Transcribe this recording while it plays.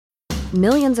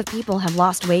Millions of people have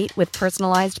lost weight with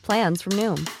personalized plans from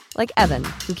Noom. Like Evan,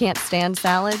 who can't stand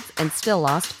salads and still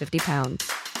lost 50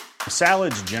 pounds.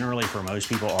 Salads generally for most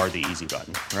people are the easy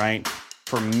button, right?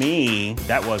 For me,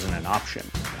 that wasn't an option.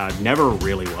 I never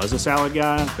really was a salad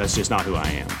guy. That's just not who I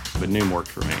am. But Noom worked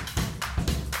for me.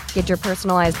 Get your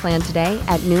personalized plan today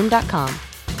at Noom.com.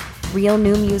 Real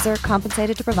Noom user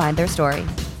compensated to provide their story.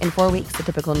 In 4 weeks, the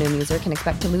typical Noom user can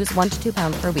expect to lose 1 to 2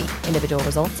 pounds per week. Individual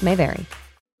results may vary.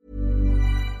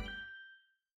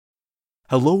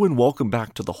 Hello and welcome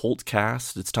back to the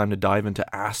Holtcast. It's time to dive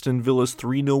into Aston Villa's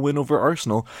 3-0 win over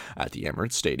Arsenal at the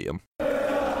Emirates Stadium.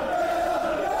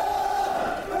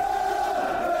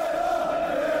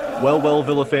 Well,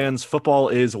 Villa fans, football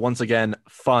is once again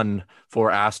fun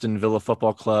for Aston Villa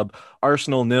Football Club.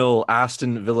 Arsenal 0,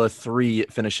 Aston Villa 3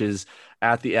 finishes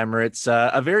at the Emirates.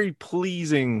 A very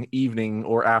pleasing evening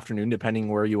or afternoon, depending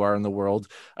where you are in the world,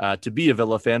 to be a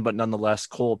Villa fan. But nonetheless,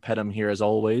 Cole Petham here as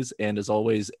always. And as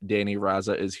always, Danny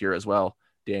Raza is here as well.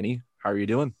 Danny, how are you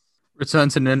doing? Return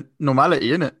to normality,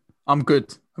 innit? I'm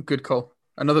good, Cole.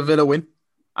 Another Villa win,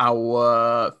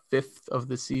 our 5th of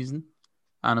the season.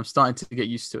 And I'm starting to get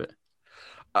used to it.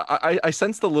 I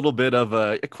sensed a little bit of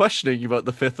a questioning about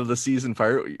the 5th of the season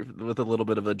part with a little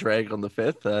bit of a drag on the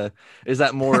 5th. Is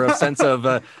that more a sense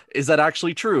of, is that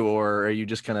actually true, or are you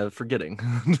just kind of forgetting?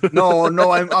 No,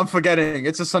 I'm forgetting.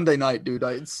 It's a Sunday night, dude.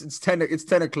 It's 10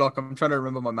 o'clock. I'm trying to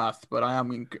remember my math, but I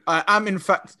am in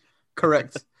fact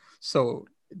correct. So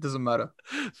it doesn't matter.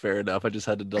 Fair enough. I just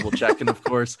had to double check. And of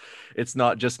course, it's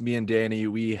not just me and Danny.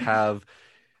 We have,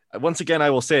 once again,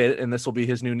 I will say it, and this will be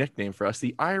his new nickname for us,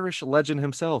 the Irish legend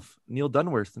himself, Neil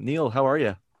Dunworth. Neil, how are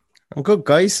you? I'm good,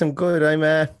 guys. I'm good.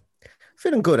 I'm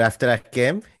feeling good after that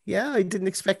game. Yeah, I didn't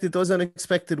expect it. Those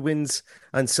unexpected wins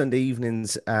on Sunday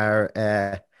evenings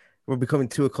are, we're becoming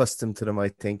too accustomed to them, I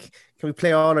think. Can we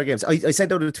play all our games? I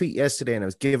sent out a tweet yesterday and I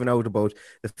was giving out about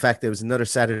the fact there was another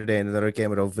Saturday and another game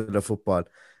without Villa football.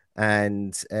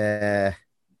 And yeah,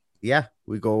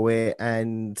 we go away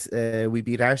and we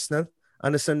beat Arsenal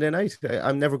on a Sunday night.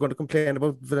 I'm never going to complain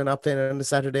about Villa not playing on a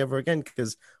Saturday ever again,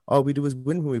 because all we do is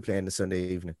win when we play on a Sunday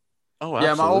evening. Oh,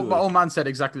 absolutely. Yeah, my old man said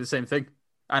exactly the same thing,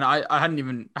 and I hadn't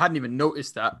even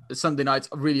noticed that the Sunday nights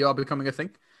really are becoming a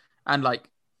thing, and like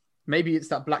maybe it's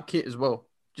that black kit as well,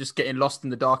 just getting lost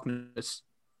in the darkness.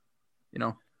 You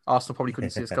know, Arsenal probably couldn't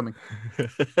see us coming.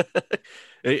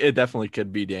 It definitely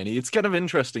could be, Danny. It's kind of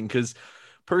interesting because,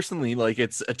 personally, like,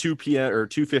 it's a 2 p.m. or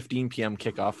 2:15 p.m.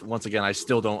 kickoff. Once again, I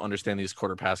still don't understand these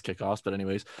quarter past kickoffs, but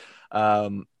anyways,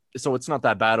 so it's not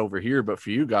that bad over here. But for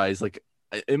you guys, like,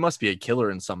 it must be a killer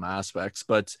in some aspects.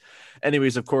 But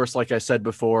anyways, of course, like I said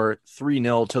before,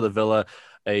 3-0 to the Villa.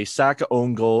 A Saka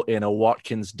own goal and a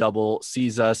Watkins double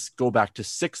sees us go back to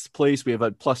 6th place. We have a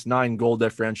 +9 goal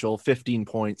differential, 15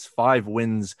 points, 5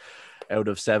 wins out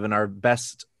of 7. Our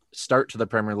best start to the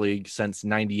Premier League since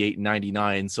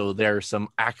 98-99. So there are some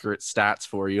accurate stats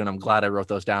for you, and I'm glad I wrote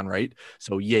those down right.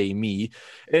 So yay me.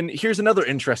 And here's another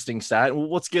interesting stat.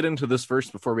 Well, let's get into this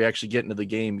first before we actually get into the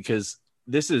game, because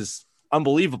this is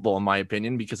unbelievable in my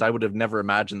opinion, because I would have never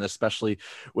imagined this, especially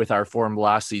with our form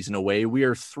last season away. We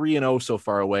are 3-0 so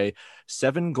far away,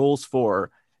 7 goals for,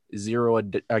 0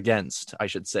 against, I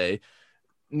should say.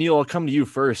 Neil, I'll come to you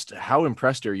first. How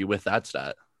impressed are you with that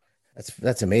stat?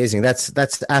 That's amazing.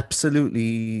 That's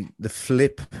absolutely the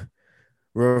flip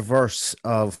reverse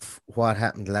of what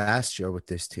happened last year with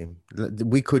this team.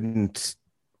 We couldn't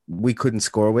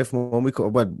score away from home.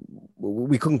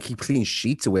 We couldn't keep clean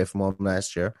sheets away from home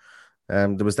last year.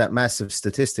 There was that massive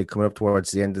statistic coming up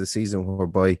towards the end of the season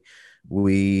whereby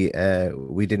we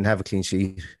didn't have a clean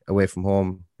sheet away from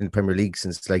home in the Premier League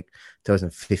since like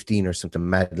 2015 or something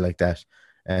mad like that.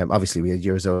 Obviously, we had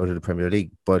years out of the Premier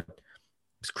League, but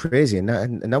it's crazy.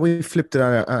 And now we flipped it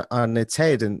on its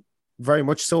head, and very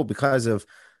much so because of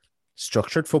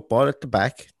structured football at the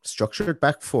back, structured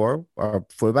back four. Our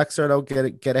fullbacks are allowed to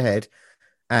get ahead,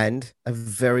 and a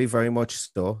very, very much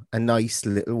so a nice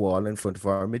little wall in front of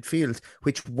our midfield,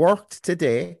 which worked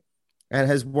today and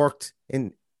has worked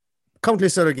in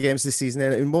countless other games this season.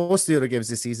 And in most of the other games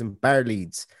this season, bar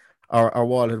Leeds, our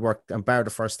wall had worked, and bar the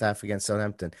first half against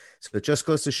Southampton. So it just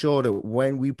goes to show that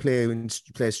when we play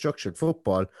structured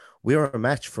football, we are a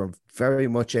match for very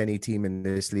much any team in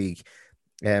this league.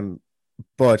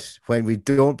 But when we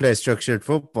don't play structured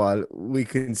football, we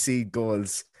concede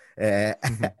goals at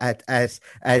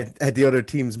the other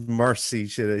team's mercy,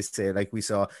 should I say, like we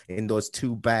saw in those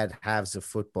 2 bad halves of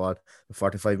football, the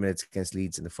 45 minutes against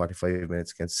Leeds and the 45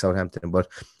 minutes against Southampton. But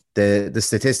the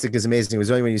statistic is amazing. It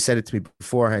was only when you said it to me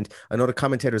beforehand. I know the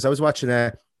commentators, I was watching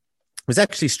it was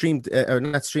actually streamed, or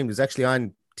not streamed, it was actually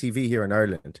on TV here in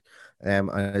Ireland. on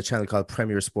a channel called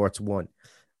Premier Sports One,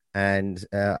 and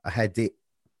I had the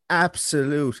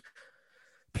absolute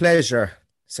pleasure,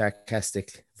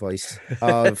 sarcastic voice,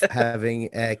 of having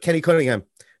Kenny Cunningham,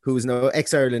 who is now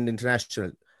ex-Ireland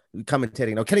international,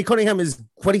 commentating. Now, Kenny Cunningham is,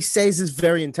 what he says is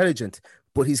very intelligent,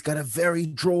 but he's got a very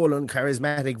droll,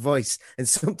 uncharismatic voice, and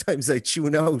sometimes I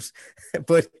tune out.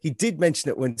 But he did mention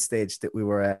at one stage that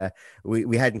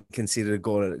we hadn't conceded a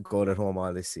goal at home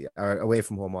all this year, or away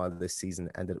from home all this season,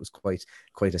 and that it was quite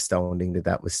astounding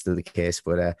that was still the case.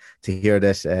 But to hear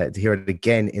it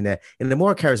again in a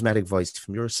more charismatic voice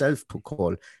from yourself,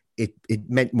 Cole, it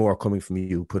meant more coming from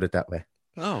you. Put it that way.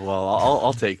 Oh, well,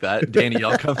 I'll take that. Danny,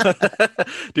 I'll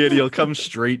come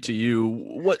straight to you.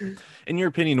 What, in your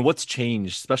opinion, what's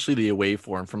changed, especially the away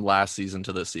form from last season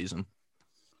to this season?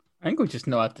 I think we just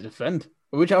know how to defend.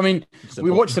 Which, I mean, Simple.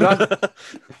 we watched the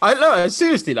last...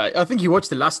 seriously, I think you watched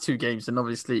the last two games, and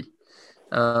obviously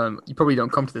you probably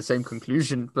don't come to the same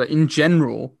conclusion. But in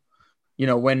general,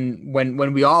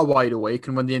 when we are wide awake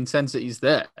and when the intensity is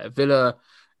there, Villa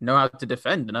know how to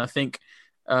defend. And I think...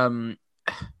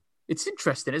 it's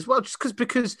interesting as well, just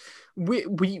because we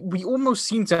almost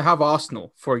seem to have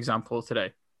Arsenal, for example,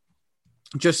 today,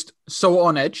 just so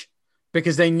on edge,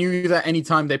 because they knew that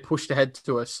anytime they pushed ahead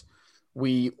to us,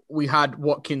 we had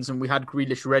Watkins and we had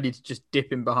Grealish ready to just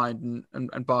dip in behind,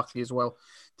 and Barkley as well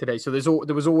today. So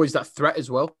there was always that threat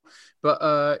as well. But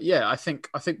I think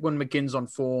when McGinn's on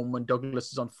form, when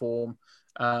Douglas is on form,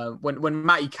 when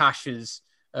Matty Cash is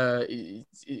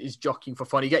jockeying for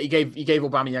fun. He gave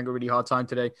Aubameyang a really hard time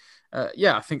today.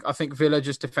 I think Villa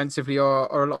just defensively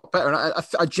are a lot better, and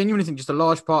I genuinely think just a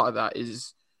large part of that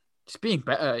is just being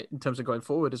better in terms of going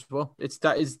forward as well.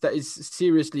 That is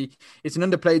seriously, it's an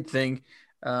underplayed thing,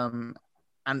 and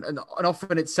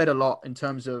often it's said a lot in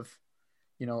terms of,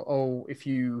 if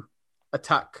you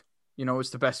attack, it's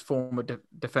the best form of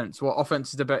defense. Well, offense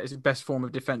is the best form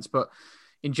of defense, but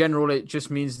in general, it just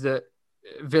means that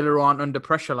Villa aren't under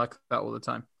pressure like that all the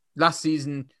time. Last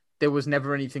season, there was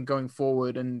never anything going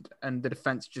forward, and the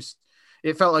defense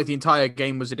it felt like the entire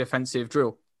game was a defensive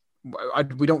drill.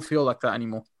 We don't feel like that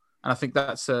anymore, and I think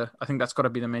that's got to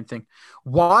be the main thing.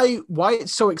 Why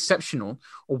it's so exceptional,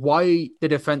 or why the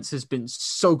defense has been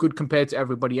so good compared to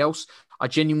everybody else, I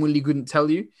genuinely couldn't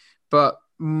tell you. But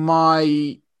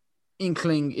my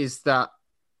inkling is that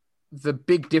the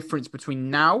big difference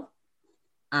between now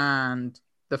and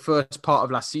the first part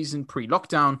of last season,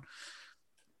 pre-lockdown,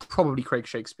 probably Craig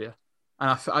Shakespeare.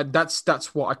 And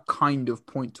that's what I kind of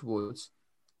point towards.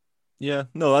 Yeah,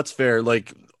 no, that's fair.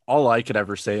 Like, all I could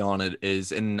ever say on it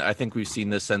is, and I think we've seen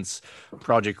this since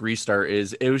Project Restart,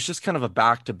 is it was just kind of a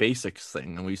back to basics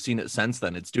thing. And we've seen it since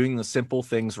then. It's doing the simple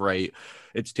things right.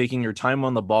 It's taking your time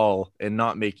on the ball and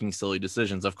not making silly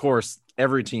decisions. Of course,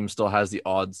 every team still has the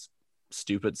odds,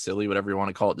 stupid, silly, whatever you want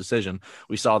to call it, decision.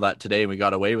 We saw that today and we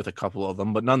got away with a couple of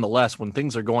them, but nonetheless, when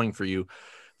things are going for you,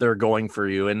 they're going for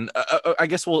you. And I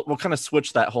guess we'll kind of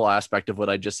switch that whole aspect of what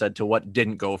I just said to what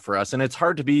didn't go for us. And it's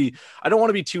hard to be, I don't want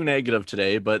to be too negative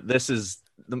today, but this is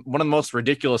one of the most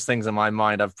ridiculous things in my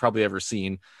mind I've probably ever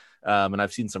seen. And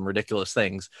I've seen some ridiculous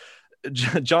things.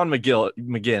 John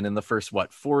McGinn in the first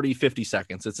 40, 50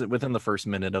 seconds, it's within the first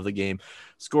minute of the game,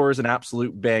 scores an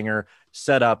absolute banger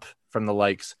set up from the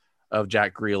likes of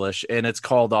Jack Grealish, and it's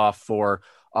called off for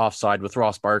offside with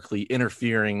Ross Barkley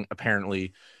interfering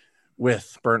apparently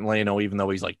with Bernd Leno, even though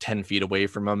he's like 10 feet away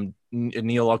from him.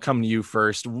 Neil, I'll come to you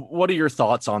first. What are your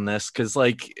thoughts on this? Because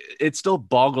it still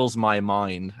boggles my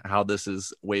mind how this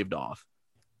is waved off.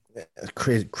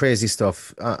 Crazy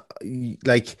stuff.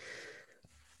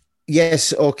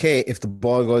 Yes, okay, if the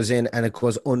ball goes in and it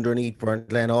goes underneath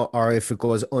Bernd Leno, or if it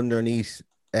goes underneath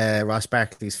Ross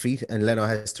Barkley's feet and Leno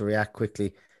has to react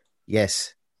quickly,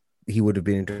 yes, he would have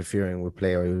been interfering with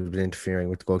play, or he would have been interfering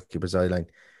with the goalkeeper's eye line.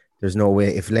 There's no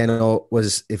way. If Leno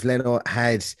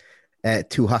had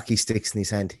two hockey sticks in his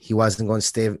hand, he wasn't going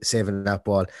to saving that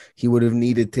ball. He would have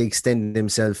needed to extend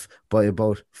himself by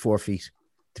about 4 feet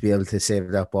to be able to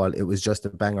save that ball. It was just a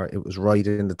banger. It was right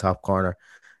in the top corner.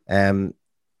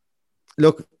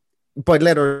 Look, by the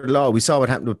letter of the law, we saw what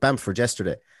happened with Bamford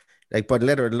yesterday. Like, by the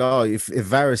letter of the law, if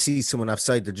VAR sees someone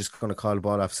offside, they're just going to call the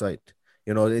ball offside.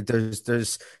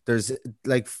 There's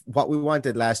like what we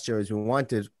wanted last year is we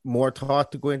wanted more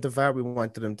thought to go into VAR. We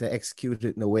wanted them to execute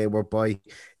it in a way whereby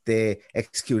they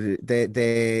executed it.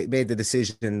 They made the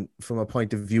decision from a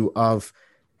point of view of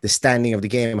the standing of the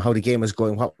game, how the game was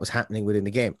going, what was happening within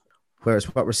the game. Whereas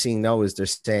what we're seeing now is they're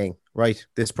saying, right,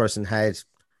 this person had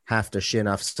half their shin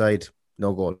offside.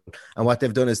 no goal. And what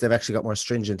they've done is they've actually got more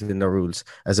stringent in their rules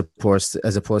as opposed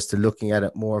to looking at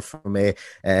it more from a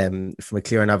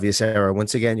clear and obvious error.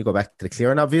 Once again, you go back to the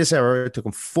clear and obvious error. It took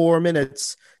them 4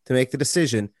 minutes to make the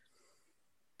decision,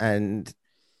 and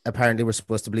apparently we're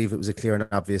supposed to believe it was a clear and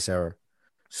obvious error.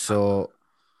 So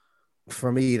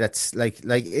for me, that's like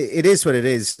it is what it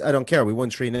is. I don't care. We won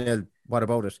 3-0. What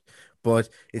about it? But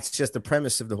it's just the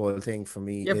premise of the whole thing for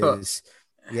me is.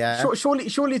 Yeah,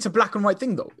 surely it's a black and white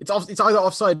thing though. It's either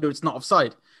offside or it's not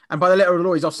offside. And by the letter of the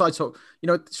law, he's offside. So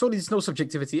surely there's no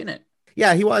subjectivity in it.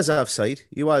 Yeah, he was offside.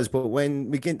 He was, but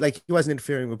when he wasn't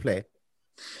interfering with play.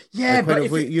 Yeah,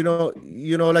 but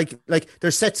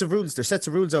there's sets of rules. There's sets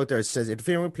of rules out there. It says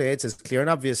interfering with play. It says clear and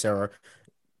obvious error.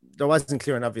 There wasn't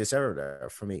clear and obvious error there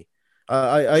for me.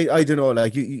 I don't know.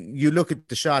 Like you look at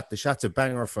the shot. The shot's a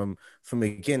banger from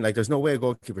McGinn. Like there's no way a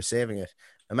goalkeeper saving it.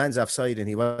 A man's offside and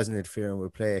he wasn't interfering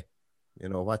with play.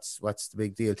 What's the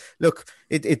big deal? Look,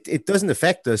 it doesn't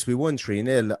affect us. We won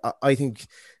 3-0. I think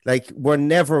we're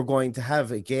never going to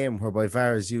have a game whereby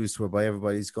VAR is used, whereby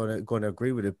everybody's going to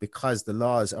agree with it, because the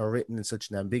laws are written in such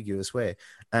an ambiguous way,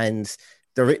 and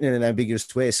they're written in an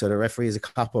ambiguous way. So the referee is a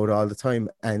cop out all the time.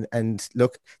 And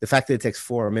look, the fact that it takes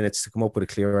 4 minutes to come up with a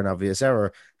clear and obvious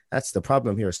error, that's the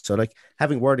problem here. So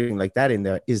having wording like that in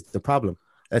there is the problem.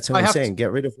 That's what I'm saying.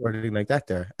 Get rid of wording like that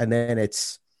there. And then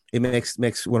it makes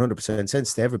 100%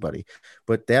 sense to everybody.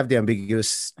 But they have the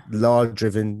ambiguous,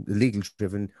 law-driven,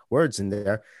 legal-driven words in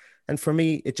there. And for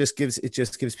me, it just gives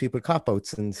people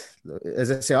cop-outs. And as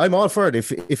I say, I'm all for it.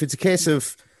 If it's a case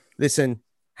of, listen,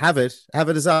 have it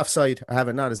as offside or have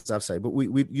it not as offside. But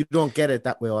you don't get it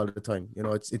that way all the time.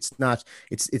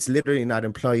 It's literally not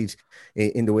implied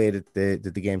in the way that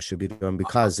the game should be done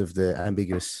because of the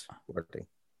ambiguous wording.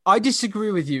 I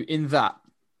disagree with you in that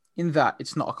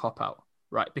it's not a cop out,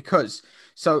 right? Because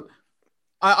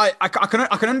I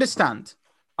can understand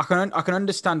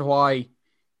why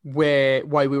we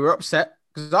were upset,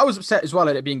 because I was upset as well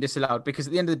at it being disallowed, because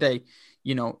at the end of the day,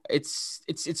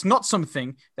 it's not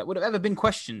something that would have ever been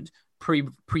questioned pre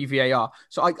VAR.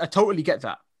 So I totally get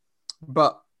that,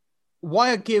 but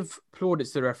why I give plaudits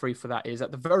to the referee for that is,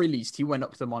 at the very least, he went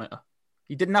up to the monitor.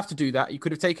 He didn't have to do that. He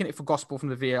could have taken it for gospel from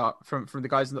the VAR, from the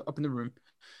guys up in the room.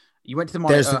 You went to the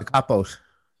monitor. There's the cop out,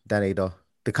 Danny, though.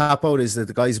 The cop out is that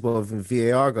the guys above and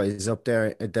VAR guys up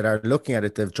there that are looking at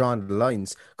it, they've drawn the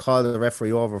lines, call the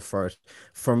referee over for it.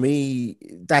 For me,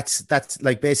 that's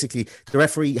like basically the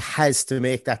referee has to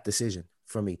make that decision.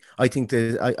 For me, I think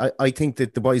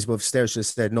that the boys above stairs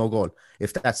just said no goal.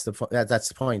 If that's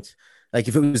the point. Like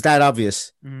if it was that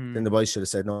obvious, then the boys should have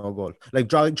said no goal. Like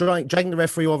dragging the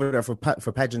referee over there for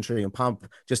pageantry and pomp,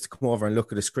 just to come over and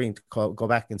look at the screen to go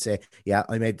back and say, yeah,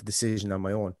 I made the decision on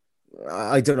my own.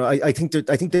 I don't know. I think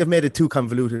they've made it too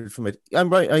convoluted from it. I'm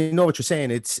right. I know what you're saying.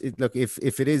 Look, if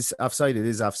it is offside, it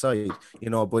is offside.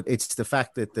 But it's the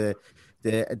fact that the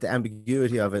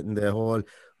ambiguity of it and the whole,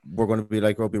 we're going to be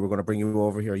like rugby, we're going to bring you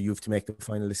over here, you have to make the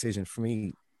final decision. For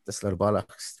me, that's a lot of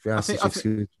bollocks. To be honest,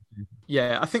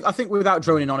 I think without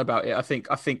droning on about it, I think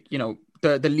the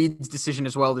Leeds decision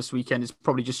as well this weekend is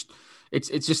probably just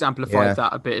it's just amplified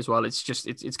that a bit as well. It's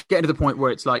getting to the point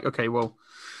where it's like, okay, well,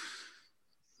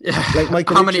 yeah, like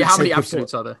how many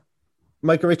absolutes are there?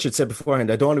 Michael Richards said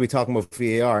beforehand, I don't want to be talking about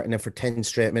VAR, and then for 10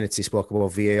 straight minutes he spoke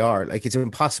about VAR. Like, it's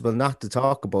impossible not to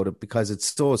talk about it because it's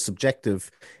so subjective,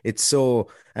 it's so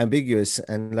ambiguous,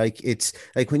 and like it's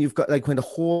like when you've got when the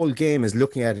whole game is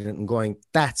looking at it and going,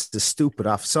 that's the stupid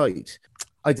offside.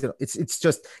 I don't know. It's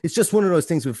just one of those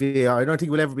things with VAR. I don't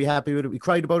think we'll ever be happy with it. We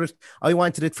cried about it. I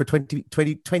wanted it for 20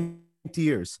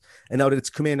 years, and now that it's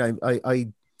come in,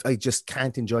 I just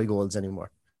can't enjoy goals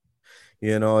anymore.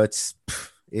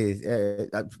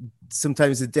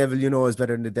 Sometimes the devil you know is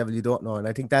better than the devil you don't know, and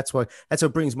I think that's what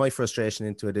brings my frustration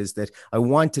into it, is that I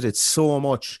wanted it so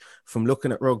much from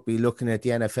looking at rugby, looking at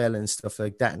the NFL and stuff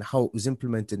like that, and how it was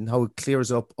implemented and how it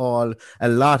clears up a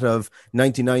lot of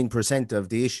 99% of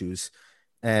the issues.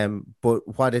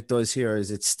 But what it does here is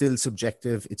it's still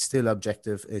subjective, it's still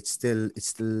objective, it still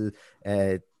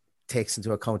takes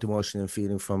into account emotion and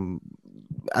feeling from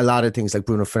a lot of things, like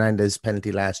Bruno Fernandes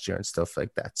penalty last year and stuff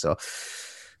like that. So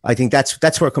I think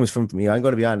that's where it comes from for me. I'm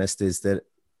going to be honest, is that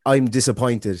I'm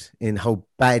disappointed in how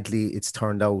badly it's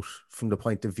turned out from the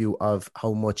point of view of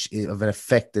how much of an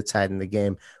effect it's had in the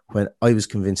game, when I was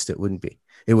convinced it wouldn't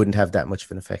have that much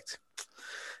of an effect.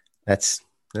 That's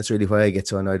really why I get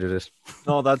so annoyed at it.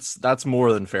 No, that's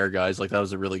more than fair, guys. Like, that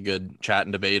was a really good chat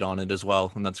and debate on it as well,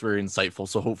 and that's very insightful.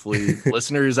 So hopefully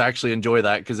listeners actually enjoy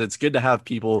that, because it's good to have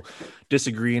people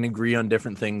disagree and agree on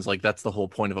different things. Like, that's the whole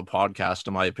point of a podcast,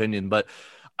 in my opinion. But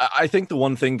I think the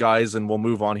one thing, guys, and we'll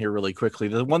move on here really quickly.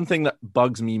 The one thing that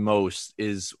bugs me most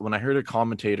is when I heard a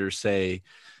commentator say,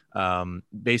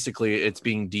 basically it's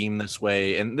being deemed this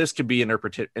way, and this could be an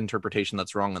interpretation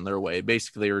that's wrong in their way.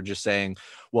 Basically, they were just saying,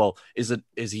 well, is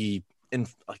he in,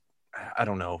 like, I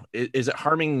don't know, is it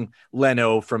harming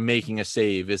Leno from making a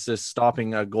save? Is this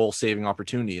stopping a goal saving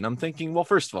opportunity? And I'm thinking, well,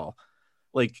 first of all,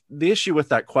 like, the issue with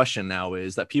that question now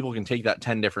is that people can take that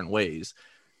 10 different ways.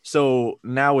 So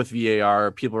now with VAR,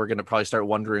 people are going to probably start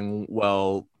wondering,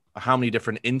 well, how many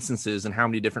different instances and how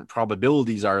many different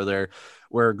probabilities are there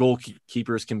where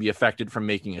goalkeepers can be affected from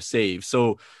making a save?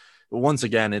 So once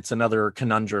again, it's another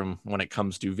conundrum when it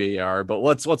comes to VAR, but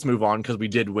let's move on, because we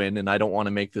did win and I don't want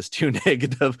to make this too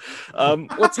negative.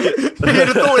 Let's get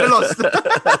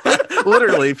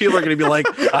literally, people are going to be like,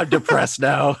 I'm depressed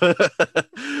now.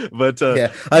 But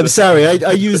yeah, I'm sorry.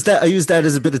 I use that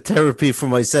as a bit of therapy for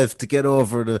myself to get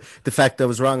over the fact I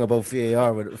was wrong about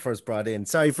VAR when it first brought in.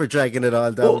 Sorry for dragging it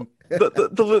all down. Well,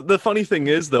 the funny thing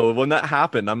is, though, when that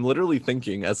happened, I'm literally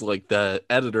thinking, as like the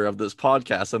editor of this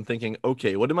podcast, I'm thinking,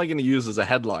 okay, what am I going to use as a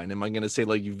headline? Am I going to say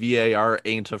like VAR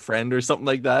ain't a friend or something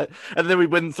like that? And then we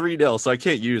win 3-0, so I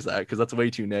can't use that because that's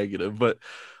way too negative. But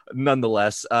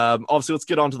nonetheless, obviously, let's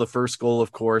get on to the first goal,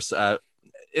 of course.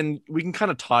 And we can kind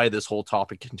of tie this whole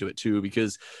topic into it too,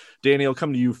 because Danny, I'll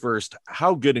come to you first.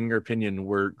 How good, in your opinion,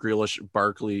 were Grealish,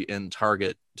 Barkley, and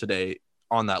Targett today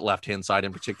on that left-hand side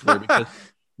in particular? Because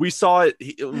we saw it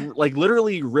like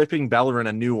literally ripping Bellerin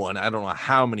a new one. I don't know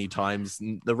how many times.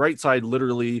 The right side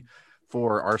literally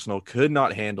for Arsenal could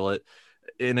not handle it.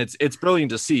 And it's brilliant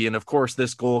to see. And of course,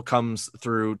 this goal comes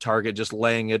through Targett just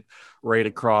laying it right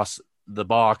across the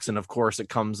box. And of course, it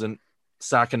comes in.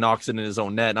 Saka knocks it in his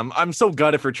own net. I'm so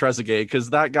gutted for Trezeguet, because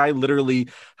that guy literally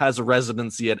has a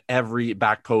residency at every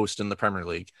back post in the Premier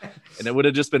League. And it would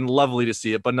have just been lovely to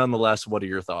see it. But nonetheless, what are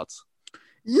your thoughts?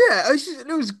 Yeah, it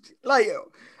was like,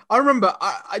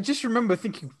 I just remember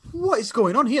thinking, what is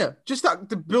going on here? Just that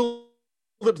the build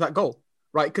up to that goal,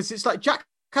 right? Because it's like Jack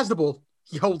has the ball,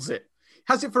 he holds it,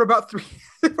 has it for about 3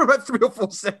 or 4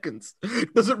 seconds,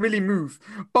 doesn't really move.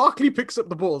 Barkley picks up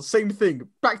the ball, same thing,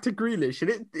 back to Grealish,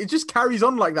 and it just carries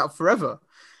on like that forever.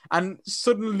 And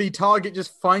suddenly Targett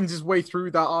just finds his way through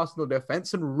that Arsenal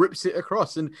defense and rips it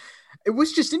across. And it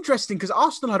was just interesting because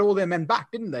Arsenal had all their men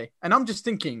back, didn't they? And I'm just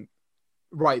thinking,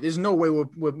 right, there's no way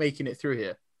we're making it through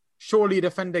here. Surely a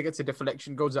defender gets a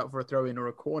deflection, goes out for a throw-in or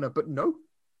a corner, but no.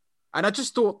 And I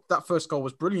just thought that first goal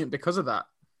was brilliant because of that.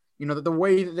 You know, the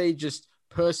way that they just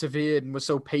persevered and were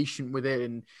so patient with it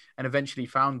and eventually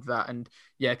found that. And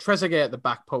yeah, Trezeguet at the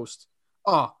back post.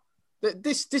 Oh,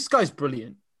 this guy's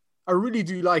brilliant. I really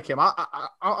do like him. I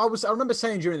remember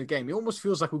saying during the game, it almost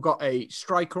feels like we've got a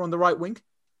striker on the right wing.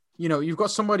 You know, you've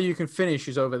got somebody who can finish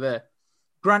who's over there.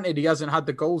 Granted, he hasn't had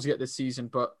the goals yet this season,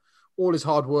 but all his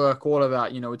hard work, all of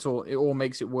that, you know, it all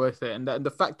makes it worth it. And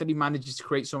the fact that he manages to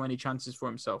create so many chances for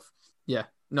himself. Yeah,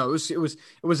 no, it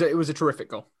was a terrific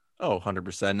goal. Oh,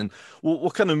 100%. And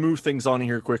we'll kind of move things on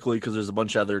here quickly because there's a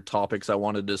bunch of other topics I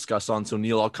want to discuss on. So,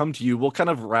 Neil, I'll come to you. We'll kind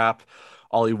of wrap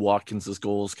Ollie Watkins'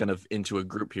 goals kind of into a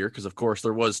group here because, of course,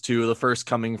 there was 2. The first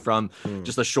coming from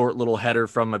just a short little header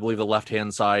from, I believe, the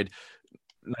left-hand side.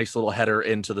 Nice little header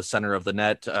into the center of the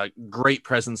net. Great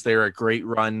presence there, a great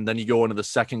run. Then you go into the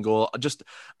second goal. Just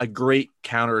a great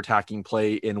counter-attacking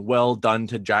play, and well done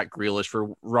to Jack Grealish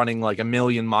for running like a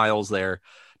million miles there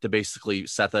to basically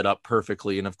set that up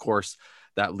perfectly. And of course,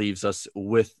 that leaves us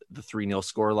with the 3-0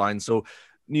 scoreline. So,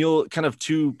 Neil, kind of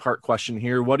 2-part question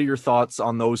here. What are your thoughts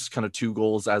on those kind of 2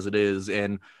 goals as it is?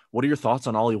 And what are your thoughts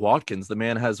on Ollie Watkins? The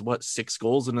man has, 6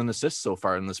 goals and an assist so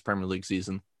far in this Premier League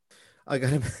season? I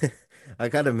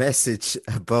got a message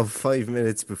about 5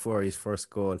 minutes before his first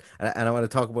goal. And I want to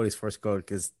talk about his first goal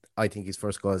because I think his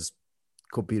first goal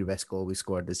could be the best goal we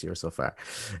scored this year so far.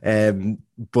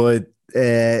 But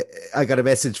I got a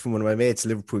message from one of my mates,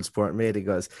 Liverpool sport mate. He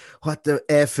goes, what the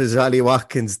F has Ollie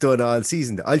Watkins done all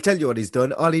season? I'll tell you what he's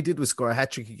done. All he did was score a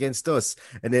hat-trick against us.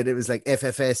 And then it was like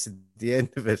FFS at the end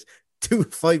of it.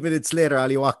 5 minutes later,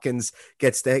 Ollie Watkins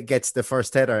gets the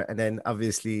first header. And then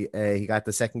obviously he got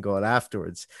the second goal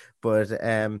afterwards. But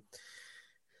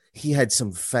he had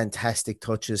some fantastic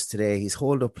touches today. His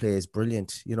hold-up play is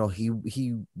brilliant. You know,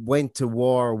 he went to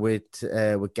war with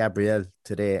Gabriel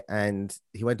today, and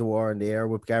he went to war in the air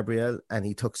with Gabriel, and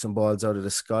he took some balls out of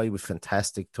the sky with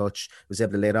fantastic touch. Was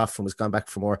able to lay it off and was gone back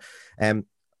for more.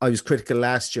 I was critical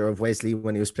last year of Wesley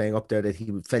when he was playing up there that he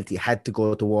felt he had to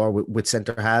go to war with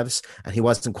centre halves, and he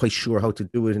wasn't quite sure how to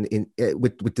do it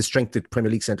with the strength that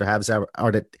Premier League centre halves are,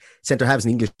 or that centre halves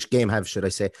in English game have, should I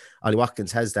say. Ollie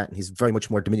Watkins has that, and he's very much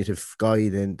more diminutive guy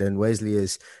than Wesley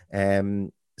is.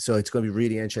 So it's going to be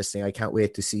really interesting. I can't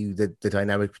wait to see the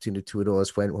dynamic between the two of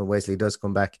those when Wesley does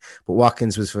come back. But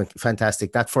Watkins was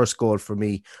fantastic. That first goal for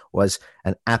me was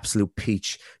an absolute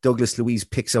peach. Douglas Luiz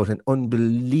picks out an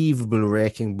unbelievable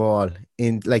raking ball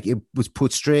it was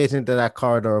put straight into that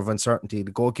corridor of uncertainty.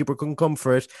 The goalkeeper couldn't come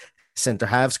for it. Centre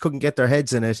halves couldn't get their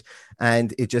heads in it,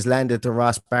 and it just landed to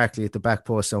Ross Barkley at the back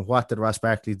post. And what did Ross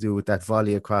Barkley do with that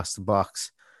volley across the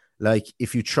box? Like,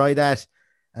 if you try that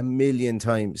a million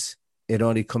times, it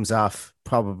only comes off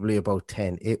probably about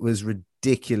 10. It was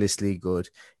ridiculously good.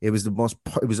 It was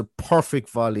a perfect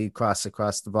volley across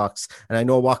the box. And I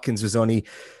know Watkins was only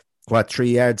 3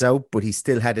 yards out, but he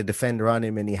still had a defender on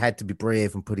him, and he had to be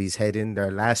brave and put his head in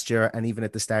there last year. And even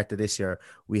at the start of this year,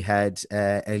 we had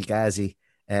El Ghazi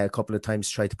a couple of times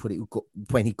tried to put it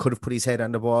when he could have put his head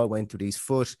on the ball, went with his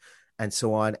foot and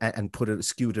so on, and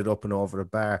skewed it up and over the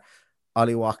bar.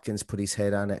 Ollie Watkins put his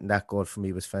head on it, and that goal for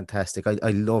me was fantastic.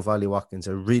 I love Ollie Watkins.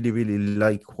 I really, really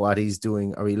like what he's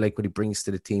doing, or I like what he brings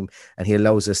to the team, and he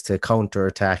allows us to counter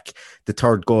attack. The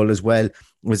third goal as well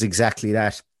was exactly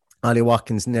that. Ollie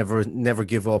Watkins never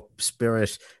give up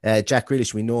spirit. Jack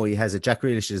Grealish, we know he has it. Jack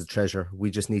Grealish is a treasure.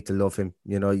 We just need to love him.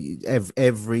 You know,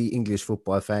 every English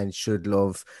football fan should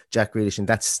love Jack Grealish, and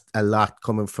that's a lot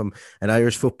coming from an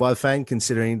Irish football fan,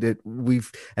 considering that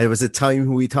there was a time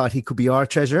when we thought he could be our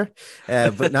treasure,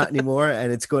 but not anymore.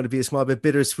 And it's going to be a small bit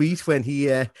bittersweet when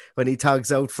he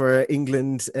togs out for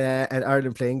England and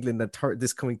Ireland play England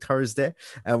this coming Thursday,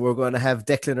 and we're going to have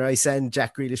Declan Rice and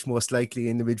Jack Grealish most likely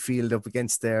in the midfield up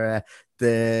against their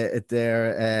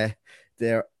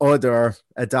other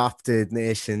adopted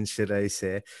nation, should I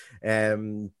say.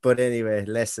 But anyway,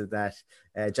 less of that.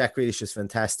 Jack Grealish was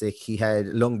fantastic. He had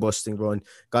a lung busting run,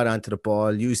 got onto the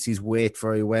ball, used his weight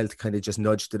very well to kind of just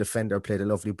nudge the defender, played a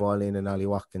lovely ball in, and Ollie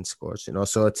Watkins scores. You know,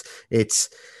 so it's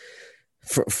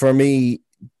for me,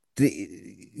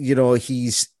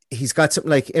 he's got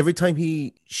something like every time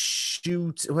he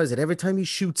shoots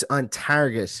on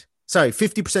target. Sorry,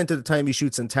 50% of the time he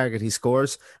shoots on target, he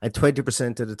scores, and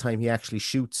 20% of the time he actually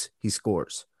shoots, he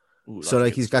scores. Ooh, so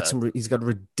like he's got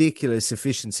ridiculous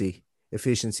efficiency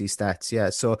stats. Yeah.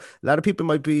 So a lot of people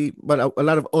might be, well, a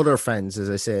lot of other fans, as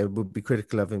I say, would be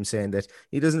critical of him, saying that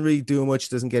he doesn't really do much,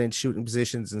 doesn't get into shooting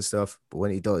positions and stuff. But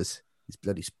when he does, he's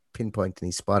bloody pinpoint and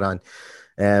he's spot on.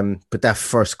 But that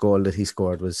first goal that he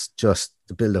scored was just,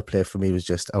 the build-up play for me was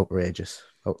just outrageous.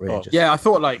 Oh, yeah, I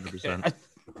thought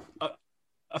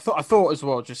I thought as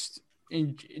well.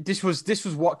 This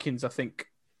was Watkins. I think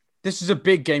this was a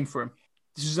big game for him.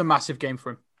 This was a massive game for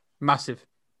him, massive,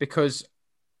 because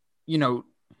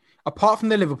apart from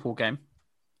the Liverpool game,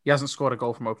 he hasn't scored a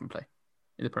goal from open play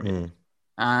in the Premier League,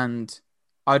 and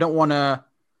I don't want to,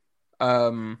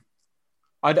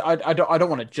 I don't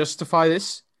want to justify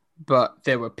this, but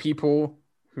there were people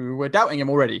who were doubting him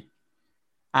already,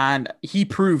 and he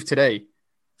proved today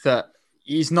that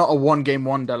he's not a one-game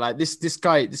wonder. Like this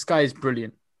guy is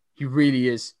brilliant. He really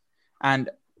is. And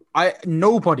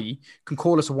nobody can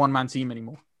call us a one-man team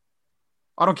anymore.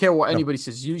 I don't care what anybody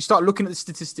says. You start looking at the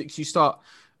statistics. You start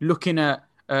looking at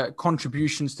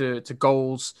contributions to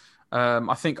goals.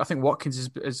 I think Watkins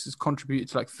has contributed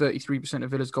to like 33%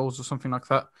 of Villa's goals or something like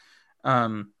that.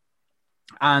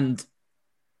 And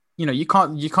you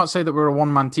can't say that we're a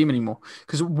one-man team anymore,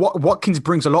 because Watkins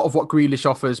brings a lot of what Grealish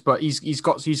offers, but he's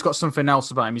got something else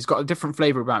about him. He's got a different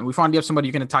flavor about him. We finally have somebody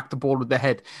who can attack the ball with their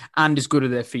head and is good at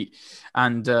their feet.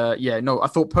 And I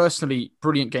thought personally,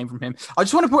 brilliant game from him. I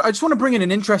just want to bring in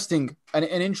an interesting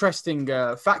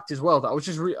fact as well that I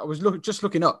was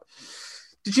looking up.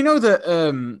 Did you know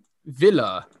that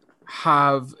Villa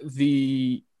have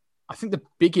the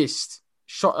biggest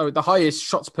shot, the highest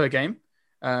shots per game?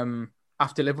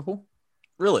 After Liverpool.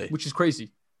 Really? Which is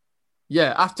crazy.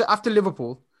 Yeah, after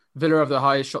Liverpool, Villa have the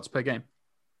highest shots per game.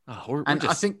 We're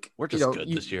just good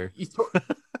this year.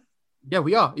 Yeah,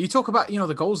 we are. You talk about,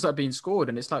 the goals that are being scored,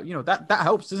 and it's like, that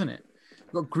helps, doesn't it?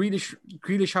 You've got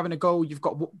Grealish having a goal, you've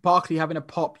got Barkley having a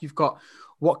pop, you've got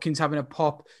Watkins having a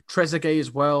pop, Trezeguet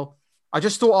as well. I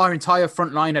just thought our entire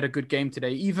front line had a good game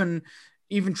today.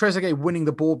 Even Trezeguet winning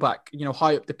the ball back,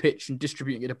 high up the pitch and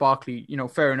distributing it to Barkley,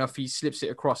 fair enough. He slips it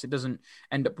across. It doesn't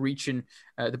end up reaching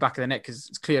the back of the net because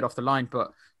it's cleared off the line.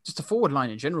 But just the forward line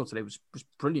in general today was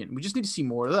brilliant. We just need to see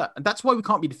more of that. And that's why we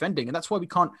can't be defending. And that's why we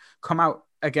can't come out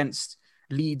against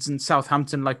Leeds and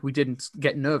Southampton like we didn't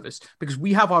get nervous, because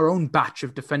we have our own batch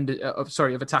of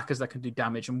attackers that can do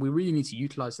damage. And we really need to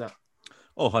utilize that.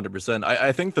 Oh, 100%.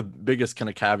 I think the biggest kind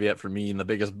of caveat for me and the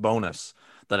biggest bonus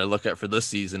that I look at for this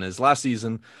season is last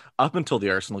season, up until the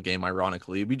Arsenal game,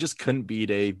 ironically, we just couldn't beat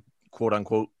a quote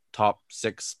unquote top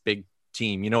 6 big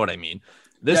team. You know what I mean?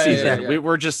 This season, yeah.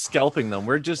 we're just scalping them.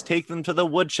 We're just taking them to the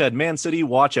woodshed. Man City,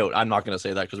 watch out. I'm not going to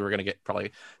say that because we're going to get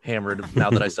probably hammered now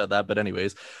that I said that. But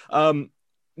anyways,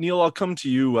 Neil, I'll come to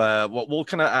you. We'll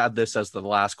kind of add this as the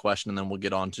last question, and then we'll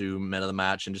get on to men of the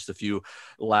match and just a few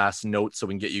last notes so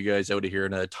we can get you guys out of here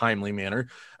in a timely manner.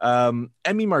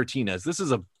 Emi Martinez, this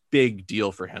is a big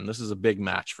deal for him. This is a big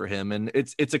match for him, and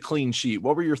it's a clean sheet.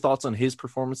 What were your thoughts on his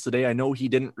performance today? I know he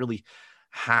didn't really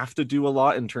have to do a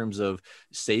lot in terms of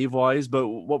save wise, but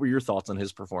what were your thoughts on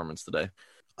his performance today?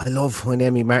 I love when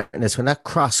Emi Martinez, when that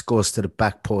cross goes to the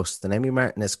back post and Emi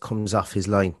Martinez comes off his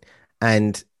line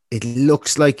and it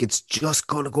looks like it's just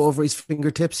going to go over his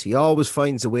fingertips. He always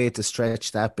finds a way to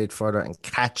stretch that bit further and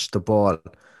catch the ball.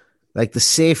 Like the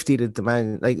safety that the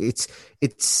man, like it's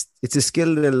a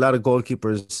skill that a lot of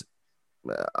goalkeepers,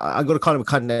 I'm going to call him a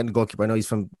continental goalkeeper. I know he's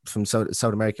from South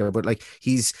America, but like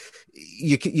you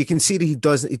can see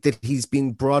that he's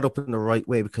been brought up in the right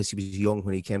way because he was young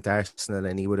when he came to Arsenal,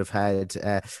 and he would have had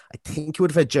I think he would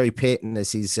have had Jerry Payton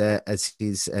as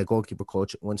his goalkeeper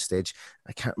coach at one stage.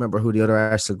 I can't remember who the other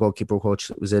Arsenal goalkeeper coach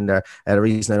that was in there. The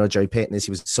reason I know Jerry Payton is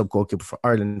he was a sub goalkeeper for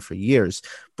Ireland for years,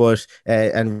 but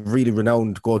and really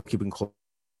renowned goalkeeping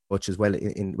coach as well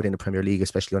within the Premier League,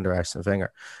 especially under Arsene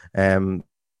Wenger.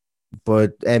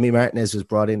 But Emi Martinez was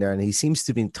brought in there, and he seems to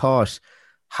have been taught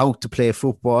how to play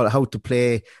football, how to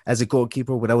play as a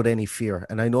goalkeeper without any fear.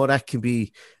 And I know that can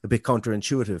be a bit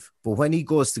counterintuitive, but when he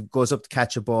goes up to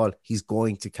catch a ball, he's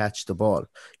going to catch the ball.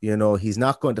 You know, he's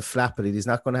not going to flap it. He's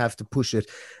not going to have to push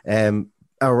it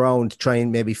around, try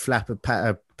and maybe flap it,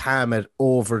 palm it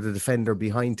over the defender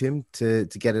behind him to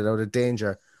get it out of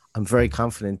danger. I'm very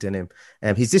confident in him.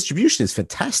 His distribution is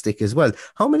fantastic as well.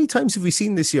 How many times have we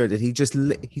seen this year that he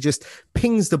just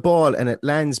pings the ball and it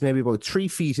lands maybe about 3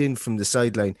 feet in from the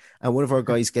sideline, and one of our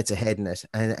guys gets ahead in it,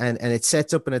 and it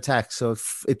sets up an attack. So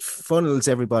it funnels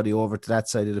everybody over to that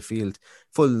side of the field.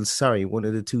 One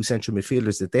of the two central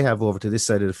midfielders that they have over to this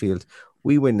side of the field.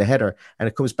 We win the header, and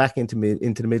it comes back into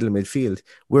the middle of midfield.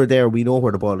 We're there. We know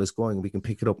where the ball is going. We can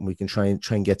pick it up, and we can try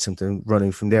and get something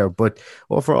running from there. But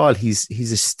overall, he's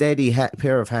a steady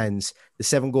pair of hands. The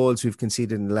 7 goals we've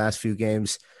conceded in the last few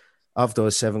games, of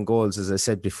those 7 goals, as I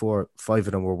said before, 5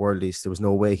 of them were worldies. There was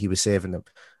no way he was saving them.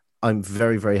 I'm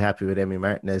very, very happy with Emi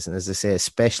Martinez, and as I say,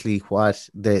 especially what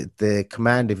the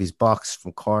command of his box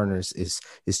from corners is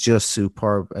just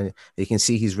superb, and you can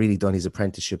see he's really done his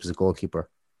apprenticeship as a goalkeeper.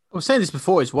 I was saying this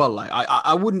before as well. Like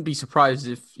I wouldn't be surprised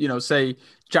if, say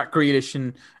Jack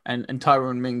Grealish and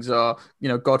Tyrone Mings are,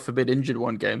 God forbid, injured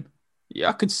one game. Yeah,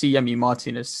 I could see Emi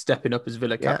Martinez stepping up as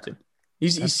Villa captain. He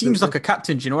seems like a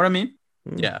captain. Do you know what I mean?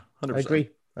 Yeah, 100%.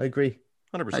 I agree.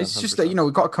 100%. It's just that,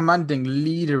 we've got a commanding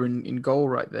leader in goal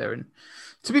right there. And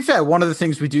to be fair, one of the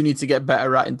things we do need to get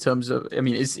better at in terms of,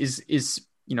 is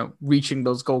reaching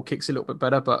those goal kicks a little bit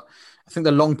better. But I think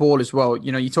the long ball as well,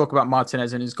 you talk about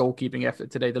Martinez and his goalkeeping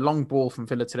effort today. The long ball from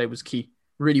Villa today was key,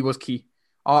 really was key.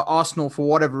 Arsenal, for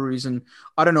whatever reason,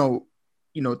 I don't know,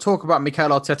 talk about Mikel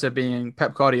Arteta being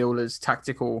Pep Guardiola's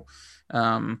tactical,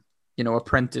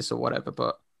 apprentice or whatever.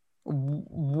 But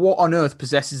what on earth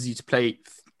possesses you to play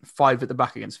 5 at the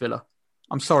back against Villa?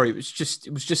 I'm sorry, it was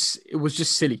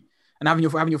just silly. And having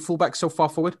your fullback so far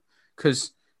forward,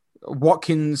 because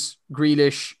Watkins,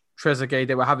 Grealish, Trezeguet,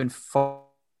 they were having fun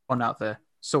out there.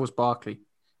 So was Barkley.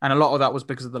 And a lot of that was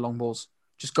because of the long balls.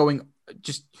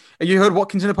 You heard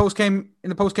Watkins in the post game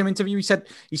interview? He said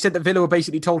that Villa were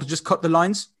basically told to just cut the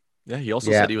lines. Yeah, he also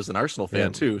said he was an Arsenal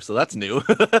fan too, so that's new.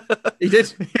 He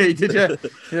did,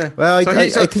 yeah. Well,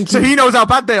 I think he knows how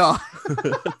bad they are.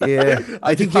 Yeah,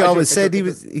 I think he always said he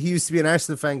used to be an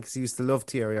Arsenal fan because he used to love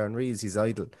Thierry Henry as his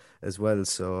idol as well.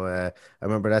 So I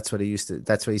remember that's what he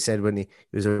said when he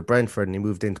was at Brentford and he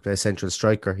moved in to play central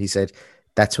striker. He said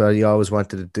that's what he always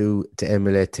wanted to do, to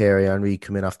emulate Thierry Henry,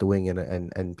 come in off the wing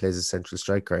and plays as a central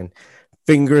striker. And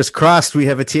fingers crossed we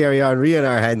have a Thierry Henry in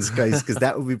our hands, guys, because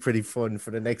that would be pretty fun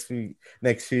for the next few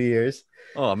years.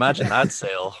 Oh, imagine that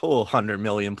sale. 100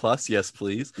 million plus. Yes,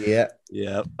 please. Yeah.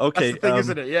 Okay. That's the thing,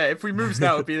 isn't it? Yeah. If we moves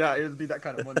now, it would be that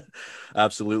kind of money.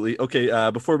 Absolutely.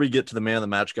 Okay. Before we get to the man of the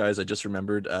match, guys, I just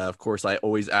remembered, of course, I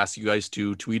always ask you guys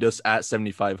to tweet us at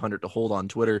 7500 to hold on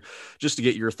Twitter just to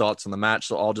get your thoughts on the match.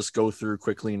 So I'll just go through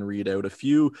quickly and read out a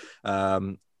few.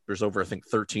 There's over, I think,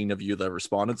 13 of you that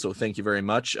responded. So thank you very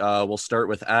much. We'll start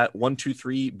with at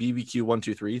 123 BBQ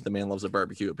 123. The man loves a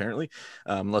barbecue, apparently.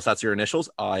 Unless that's your initials,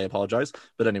 I apologize.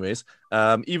 But anyways,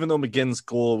 even though McGinn's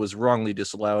goal was wrongly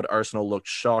disallowed, Arsenal looked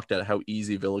shocked at how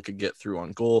easy Villa could get through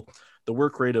on goal. The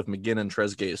work rate of McGinn and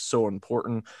Trezeguet is so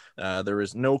important. There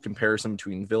is no comparison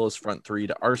between Villa's front three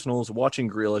to Arsenal's. Watching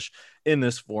Grealish in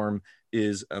this form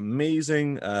is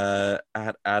amazing.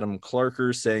 At Adam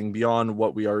Clarker saying, beyond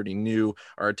what we already knew,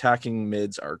 our attacking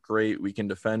mids are great. We can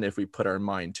defend if we put our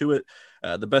mind to it.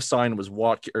 The best signing was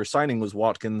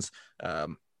Watkins.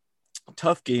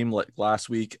 Tough game like last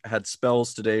week. Had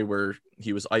spells today where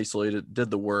he was isolated,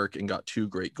 did the work, and got 2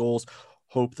 great goals.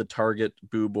 Hope the Target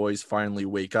Boo Boys finally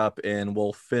wake up. And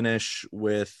we'll finish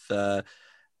with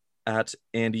at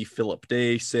Andy Philip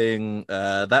Day saying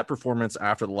that performance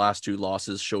after the last 2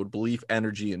 losses showed belief,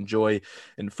 energy, and joy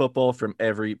in football from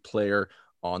every player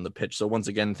on the pitch. So once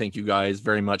again, thank you guys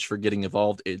very much for getting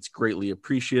involved. It's greatly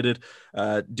appreciated.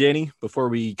 Danny, before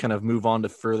we kind of move on to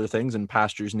further things and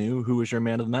pastures new, who was your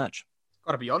man of the match? It's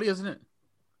got to be Ollie, isn't it?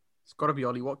 It's got to be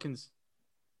Ollie Watkins.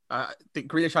 I think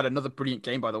Grealish had another brilliant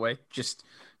game, by the way, just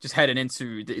heading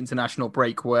into the international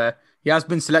break, where he has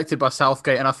been selected by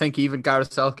Southgate, and I think even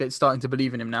Gareth Southgate's starting to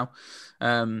believe in him now.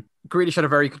 Grealish had a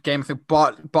very good game. I think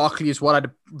Barkley as well had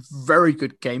a very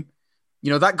good game.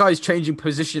 You know, that guy's changing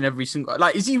position every single...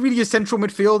 Like, is he really a central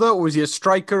midfielder, or is he a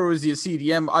striker, or is he a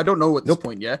CDM? I don't know at this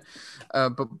point, yeah.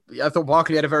 But I thought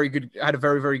Barkley had a very,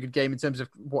 very good game in terms of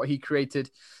what he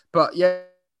created. But yeah,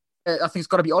 I think it's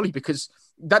got to be Ollie, because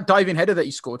that diving header that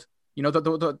he scored, you know,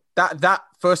 that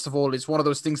first of all is one of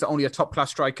those things that only a top class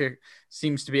striker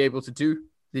seems to be able to do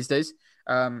these days.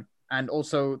 And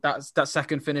also that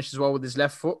second finish as well with his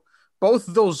left foot. Both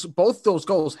those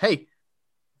goals, hey,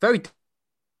 very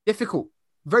difficult,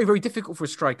 very, very difficult for a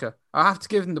striker. I have to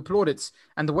give him the plaudits,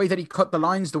 and the way that he cut the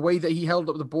lines, the way that he held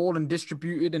up the ball and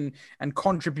distributed and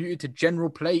contributed to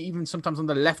general play, even sometimes on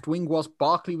the left wing whilst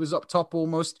Barkley was up top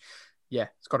almost. Yeah,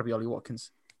 it's got to be Ollie Watkins.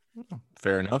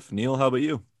 Fair enough. Neil, how about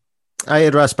you? I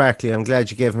had Ross Barkley. I'm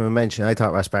glad you gave him a mention. I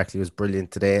thought Ross Barkley was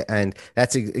brilliant today, and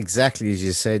that's exactly as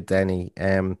you said, Danny.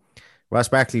 Ross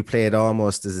Barkley played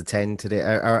almost as a 10 today,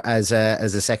 or as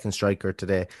a second striker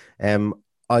today.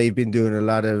 I've been doing a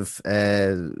lot of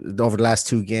over the last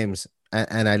 2 games,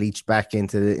 and I leached back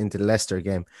into the Leicester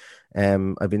game.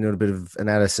 I've been doing a bit of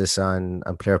analysis on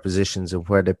player positions and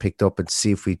where they picked up, and to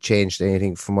see if we changed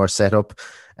anything from our setup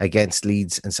against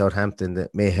Leeds and Southampton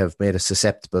that may have made us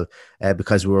susceptible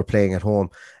because we were playing at home.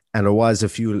 And there was a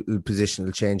few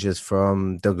positional changes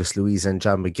from Douglas Luiz and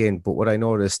John McGinn. But what I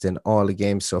noticed in all the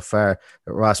games so far,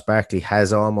 that Ross Barkley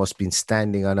has almost been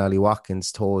standing on Ollie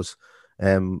Watkins' toes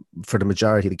for the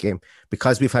majority of the game.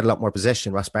 Because we've had a lot more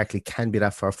possession, Ross Barkley can be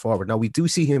that far forward. Now, we do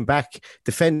see him back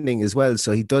defending as well,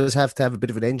 so he does have to have a bit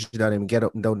of an engine on him and get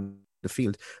up and down the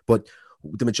field. But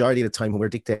the majority of the time when we're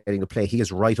dictating the play, he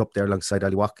is right up there alongside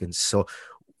Ollie Watkins. So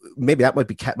maybe that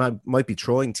might be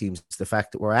throwing teams the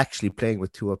fact that we're actually playing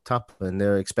with 2 up top, and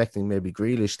they're expecting maybe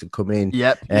Grealish to come in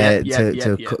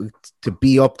to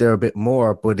be up there a bit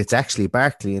more, but it's actually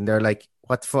Barkley, and they're like,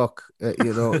 what the fuck?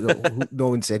 No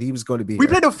one said he was going to be. We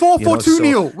played a 4-4-2,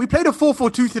 Neil. We played a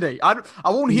 4-4-2 today. I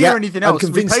won't hear anything else.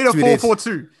 We played a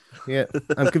 4-4-2. Yeah,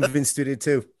 I'm convinced we did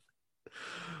too.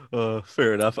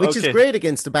 Fair enough. Which is great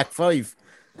against the back 5.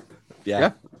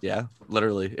 Yeah,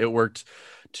 literally. It worked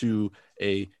to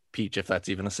a peach, if that's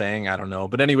even a saying. I don't know.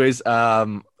 But anyways,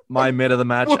 my mid of the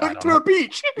match. It worked to a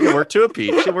peach. It worked to a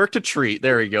peach. It worked a treat.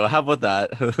 There we go. How about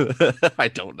that? I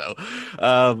don't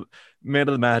know. Man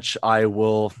of the match, I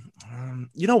will.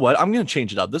 You know what? I'm going to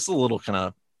change it up. This is a little kind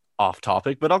of off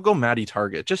topic, but I'll go Matty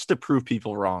Target just to prove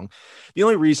people wrong. The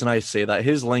only reason I say that,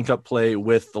 his link up play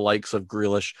with the likes of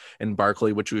Grealish and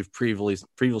Barkley, which we've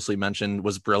previously mentioned,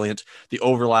 was brilliant. The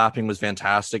overlapping was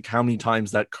fantastic. How many times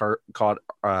that caught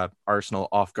Arsenal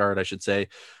off guard, I should say,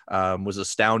 was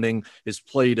astounding. His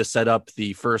play to set up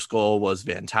the first goal was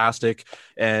fantastic.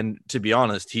 And to be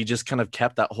honest, he just kind of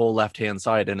kept that whole left-hand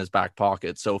side in his back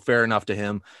pocket. So fair enough to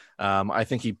him. I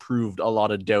think he proved a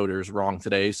lot of doubters wrong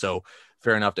today. So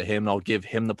fair enough to him. I'll give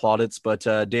him the plaudits. But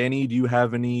Danny, do you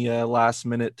have any last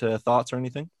minute thoughts or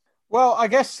anything? Well, I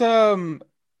guess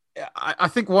I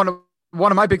think one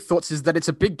of my big thoughts is that it's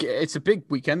a big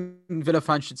weekend. Villa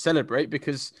fans should celebrate,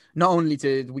 because not only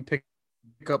did we pick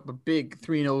up a big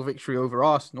 3-0 victory over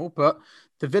Arsenal, but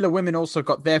the Villa women also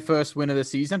got their first win of the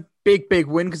season. Big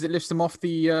win, because it lifts them off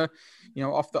the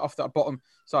off that bottom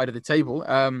side of the table.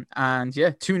 And yeah,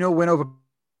 2-0 win over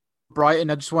Brighton.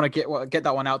 I just want to get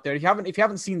that one out there. If you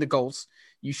haven't seen the goals,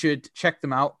 you should check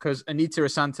them out, because Anita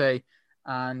Asante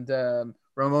and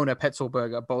Ramona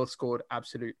Petzelberger both scored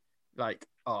absolute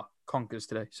conkers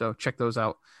today. So check those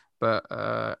out. But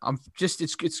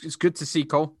it's good to see,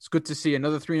 Cole. It's good to see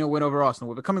another 3-0 win over Arsenal.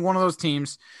 We're becoming one of those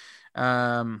teams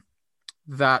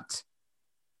that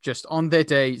just on their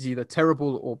day is either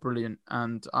terrible or brilliant,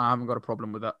 and I haven't got a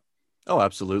problem with that. Oh,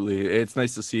 absolutely. It's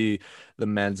nice to see the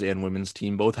men's and women's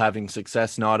team both having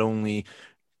success, not only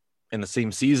in the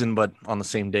same season, but on the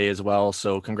same day as well.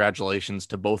 So congratulations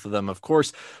to both of them, of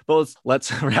course. But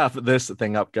let's wrap this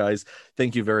thing up, guys.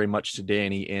 Thank you very much to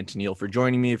Danny and to Neil for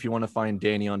joining me. If you want to find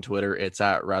Danny on Twitter, it's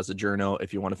at Razzajourno.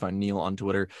 If you want to find Neil on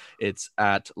Twitter, it's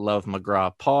at Love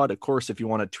McGraw Pod. Of course, if you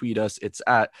want to tweet us, it's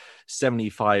at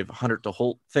 7500 to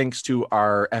Holt. Thanks to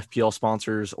our FPL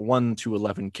sponsors, 1 to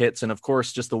 11 kits. And of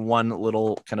course, just the one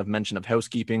little kind of mention of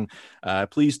housekeeping.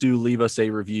 Please do leave us a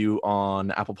review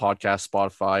on Apple Podcasts,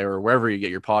 Spotify, or wherever you get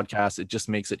your podcasts. It just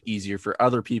makes it easier for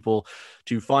other people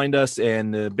to find us.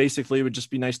 And basically, it would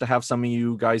just be nice to have some of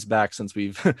you guys back since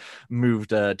we've moved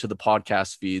to the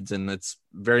podcast feeds. And it's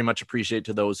very much appreciated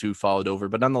to those who followed over.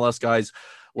 But nonetheless, guys,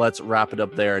 let's wrap it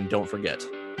up there. And don't forget,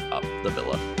 up the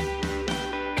villa.